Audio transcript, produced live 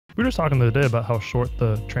We were just talking the other day about how short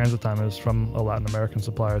the transit time is from a Latin American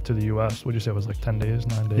supplier to the U.S. Would you say it was like 10 days,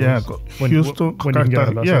 9 days? Yeah, when you can get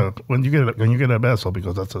a vessel? Yeah, when you get a vessel,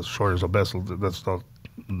 because that's as short as a vessel. That's not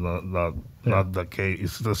the case.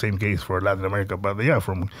 It's the same case for Latin America. But yeah,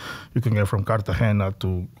 you can get from Cartagena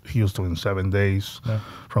to Houston in 7 days. Yeah.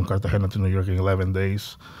 From Cartagena to New York in 11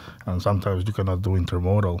 days, and sometimes you cannot do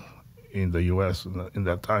intermodal in the U.S. in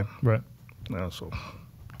that time. Right. Yeah, so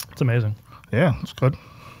it's amazing. Yeah, it's good.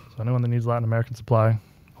 So anyone that needs Latin American supply,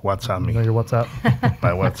 WhatsApp me. You know your WhatsApp?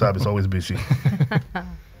 My WhatsApp is always busy.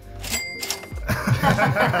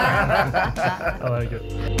 I like it.